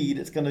succeed,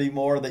 it's going to be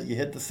more that you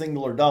hit the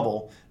single or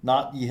double,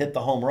 not you hit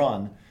the home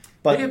run.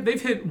 But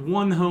they've hit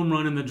 1 home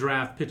run in the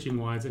draft pitching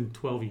wise in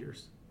 12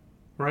 years,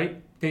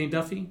 right? Danny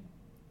Duffy.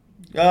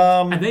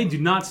 And they do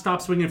not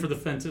stop swinging for the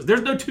fences.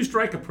 There's no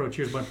 2-strike approach.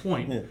 Here's my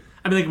point. Yeah.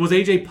 I mean, was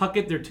A.J.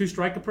 Puckett their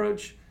 2-strike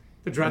approach?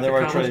 The drafted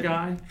college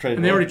guy?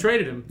 And they already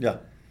traded him. Yeah.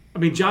 I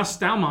mean, Josh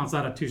Staumann's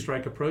not a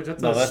 2-strike approach.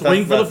 That's a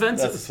swing for the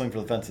fences. That's a swing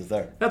for the fences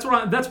there.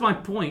 That's my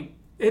point.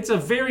 It's a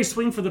very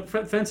swing for the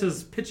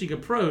fences pitching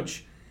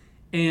approach,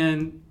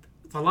 and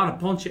it's a lot of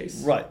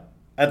ponches. Right.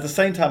 At the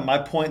same time, my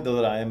point, though,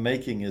 that I am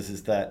making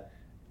is that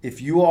if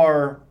you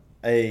are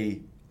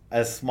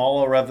as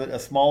small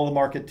a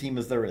market team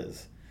as there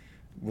is,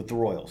 with the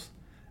Royals,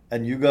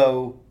 and you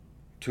go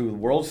to the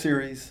World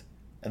Series,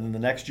 and then the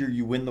next year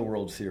you win the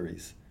World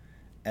Series,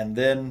 and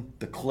then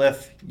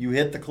you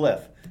hit the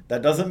cliff.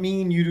 That doesn't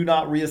mean you do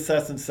not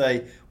reassess and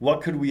say,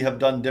 what could we have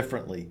done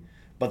differently?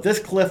 But this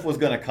cliff was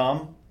going to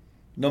come,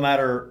 no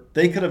matter,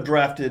 they could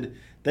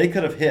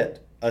have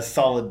hit a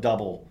solid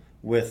double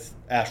with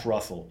Ash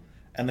Russell,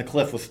 and the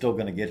Cliff was still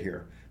going to get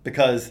here.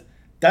 Because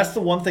that's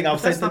the one thing I would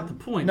say. That's not the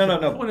point. No.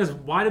 The point is,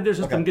 why did their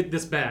system get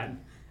this bad?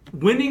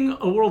 Winning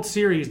a World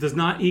Series does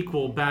not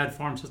equal bad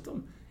farm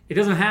system. It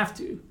doesn't have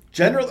to.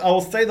 Generally, I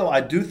will say, though,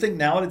 I do think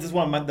now,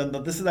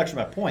 this is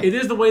actually my point. It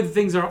is the way that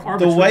things are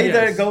arbitrary. The way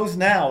that it goes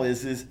now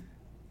is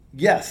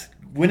yes,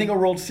 winning a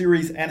World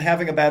Series and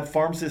having a bad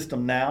farm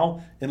system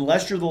now,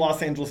 unless you're the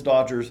Los Angeles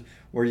Dodgers,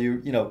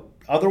 where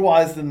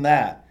otherwise than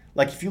that,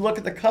 like if you look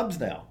at the Cubs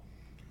now,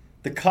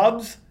 the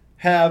Cubs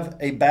have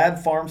a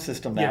bad farm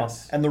system now.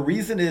 Yes. And the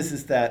reason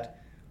is that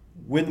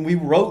when we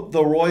wrote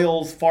the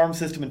Royals farm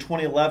system in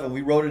 2011,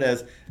 we wrote it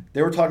as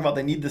they were talking about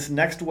they need this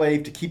next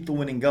wave to keep the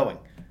winning going.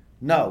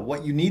 No,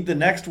 what you need the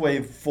next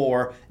wave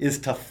for is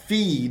to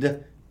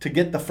feed to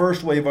get the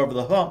first wave over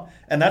the hump.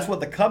 And that's what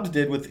the Cubs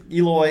did with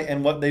Eloy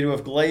and what they do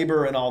with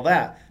Glaber and all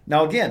that.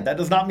 Now, again, that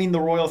does not mean the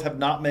Royals have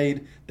not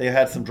they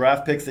had some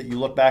draft picks that you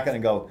look back at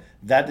and go,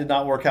 that did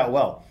not work out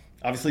well.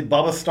 Obviously,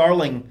 Bubba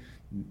Starling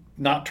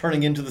not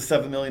turning into the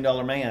 $7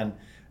 million man,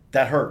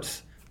 that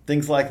hurts.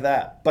 Things like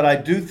that. But I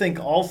do think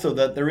also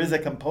that there is a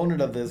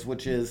component of this,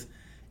 which is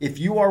if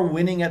you are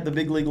winning at the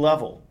big league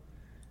level,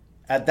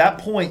 at that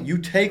point, you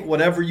take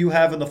whatever you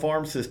have in the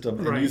farm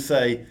system and you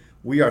say,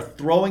 we are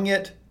throwing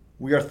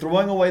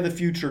away the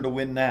future to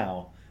win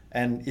now.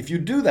 And if you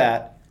do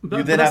that,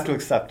 you then have to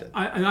accept it.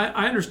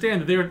 I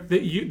understand that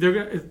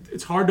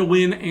it's hard to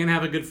win and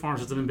have a good farm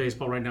system in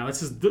baseball right now.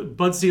 This is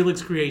Bud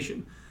Selig's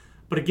creation.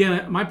 But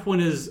again, my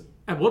point is,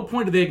 at what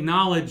point do they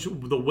acknowledge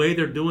the way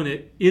they're doing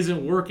it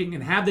isn't working,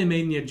 and have they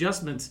made any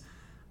adjustments?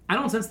 I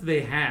don't sense that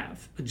they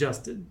have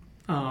adjusted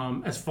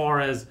as far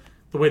as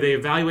the way they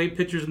evaluate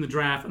pitchers in the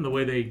draft and the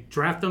way they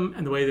draft them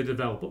and the way they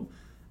develop them.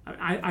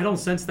 I don't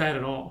sense that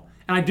at all.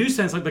 And I do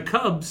sense like the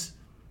Cubs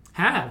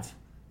have.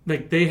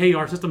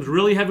 Our system's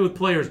really heavy with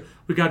players.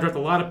 We've got to draft a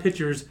lot of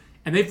pitchers,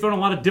 and they've thrown a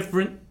lot of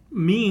different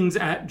means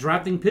at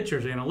drafting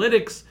pitchers.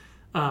 Analytics,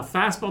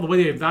 fastball, the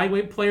way they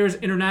evaluate players,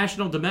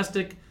 international,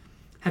 domestic.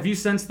 Have you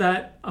sensed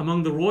that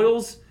among the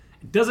Royals?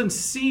 It doesn't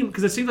seem,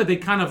 because it seems like they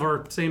kind of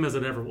are same as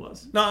it ever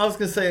was. No, I was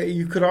going to say,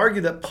 you could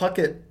argue that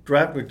Puckett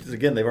draft, which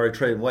again, they've already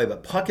traded away,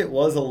 but Puckett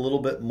was a little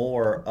bit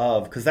more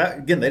of, because that,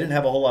 again, they didn't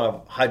have a whole lot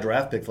of high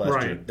draft picks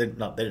last year. They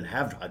didn't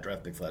have high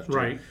draft picks last year.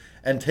 Right.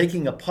 And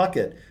taking a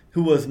Puckett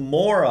who was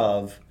more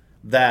of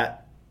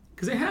that.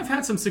 Because they have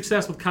had some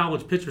success with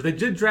college pitchers. They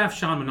did draft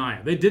Sean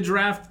Manaea. They did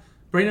draft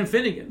Brandon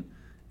Finnegan.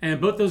 And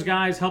both those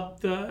guys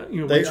helped,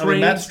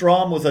 Matt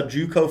Strom was a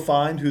JUCO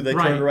find who they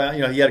turned around.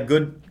 He had a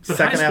good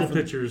second half. High school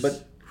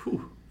pitchers,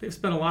 they've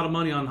spent a lot of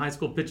money on high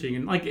school pitching.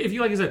 And like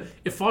you said,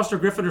 if Foster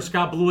Griffin or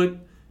Scott Blewett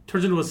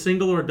turns into a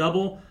single or a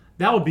double,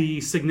 that would be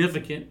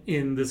significant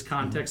in this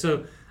context.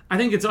 Mm-hmm. So I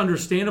think it's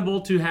understandable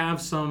to have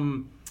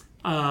some,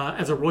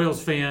 as a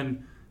Royals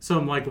fan,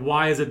 some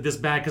why is it this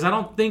bad? Because I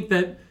don't think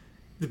that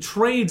the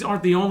trades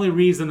aren't the only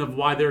reason of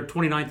why they're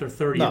 29th or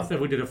 30th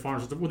that we did a farm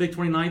system. Were they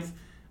 29th?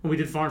 When we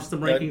did farm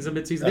system rankings in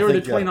midseason, they were the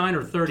 29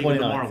 or 30 with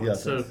the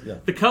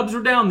Marlins. The Cubs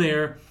were down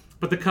there,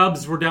 but the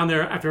Cubs were down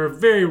there after a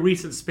very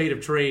recent spate of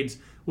trades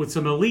with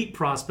some elite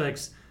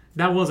prospects.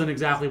 That wasn't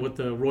exactly what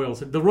the Royals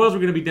had. The Royals were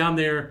going to be down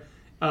there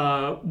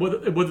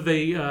whether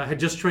they hadn't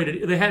just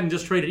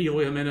traded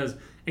Eloy Jimenez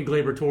and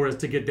Gleyber Torres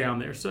to get down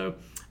there. So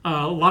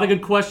a lot of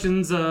good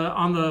questions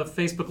on the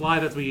Facebook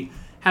Live as we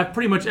have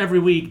pretty much every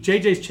week.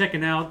 JJ's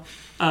checking out.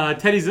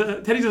 Teddy's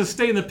going to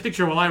stay in the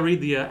picture while I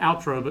read the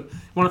outro, but I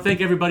want to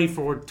thank everybody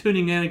for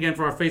tuning in again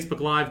for our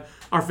Facebook Live.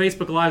 Our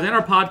Facebook Lives and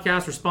our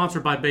podcast are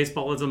sponsored by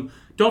Baseballism.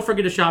 Don't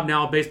forget to shop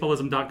now at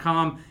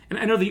baseballism.com and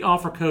enter the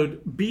offer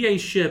code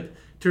BASHIP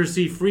to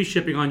receive free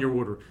shipping on your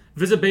order.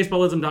 Visit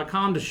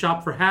baseballism.com to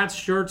shop for hats,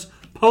 shirts,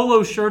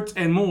 polo shirts,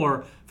 and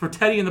more. For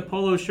Teddy in the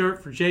polo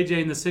shirt, for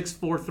JJ in the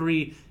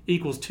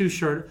 643=2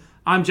 shirt.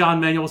 I'm John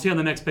Manuel. We'll see you on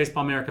the next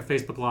Baseball America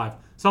Facebook Live.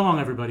 So long,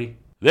 everybody.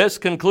 This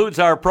concludes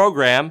our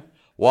program.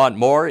 Want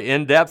more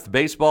in-depth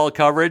baseball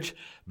coverage?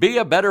 Be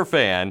a better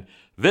fan.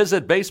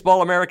 Visit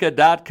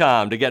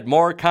baseballamerica.com to get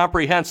more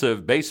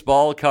comprehensive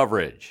baseball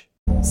coverage.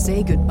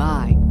 Say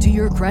goodbye to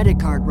your credit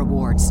card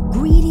rewards.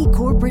 Greedy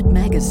corporate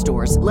mega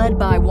stores, led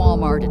by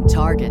Walmart and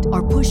Target,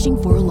 are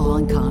pushing for a law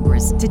in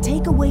Congress to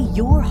take away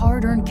your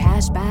hard-earned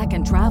cash back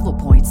and travel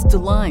points to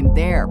line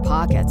their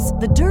pockets.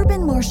 The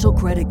Durbin-Marshall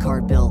credit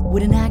card bill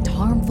would enact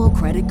harmful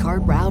credit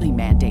card routing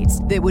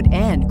mandates that would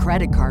end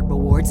credit card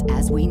rewards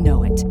as we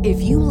know it.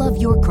 If you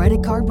love your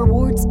credit card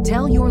rewards,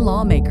 tell your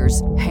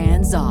lawmakers,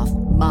 hands off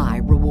my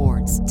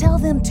rewards. Tell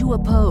them to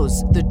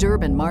oppose the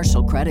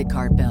Durbin-Marshall credit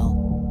card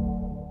bill.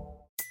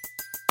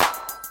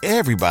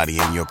 Everybody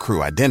in your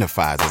crew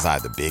identifies as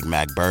either Big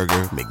Mac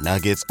Burger,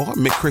 McNuggets, or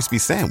McCrispy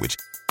Sandwich.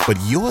 But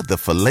you're the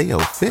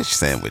Filet-O-Fish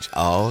Sandwich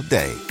all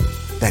day.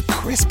 That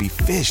crispy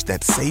fish,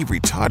 that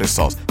savory tartar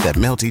sauce, that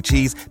melty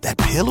cheese, that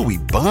pillowy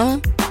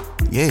bun.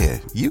 Yeah,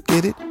 you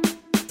get it.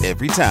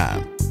 Every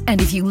time.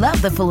 And if you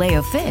love the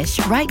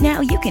Filet-O-Fish, right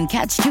now you can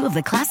catch 2 of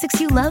the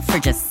classics you love for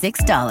just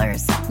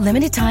 $6.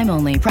 Limited time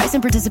only. Price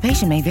and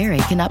participation may vary.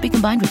 Cannot be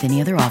combined with any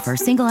other offer.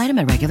 Single item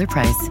at regular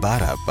price.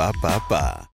 Ba-da-ba-ba-ba.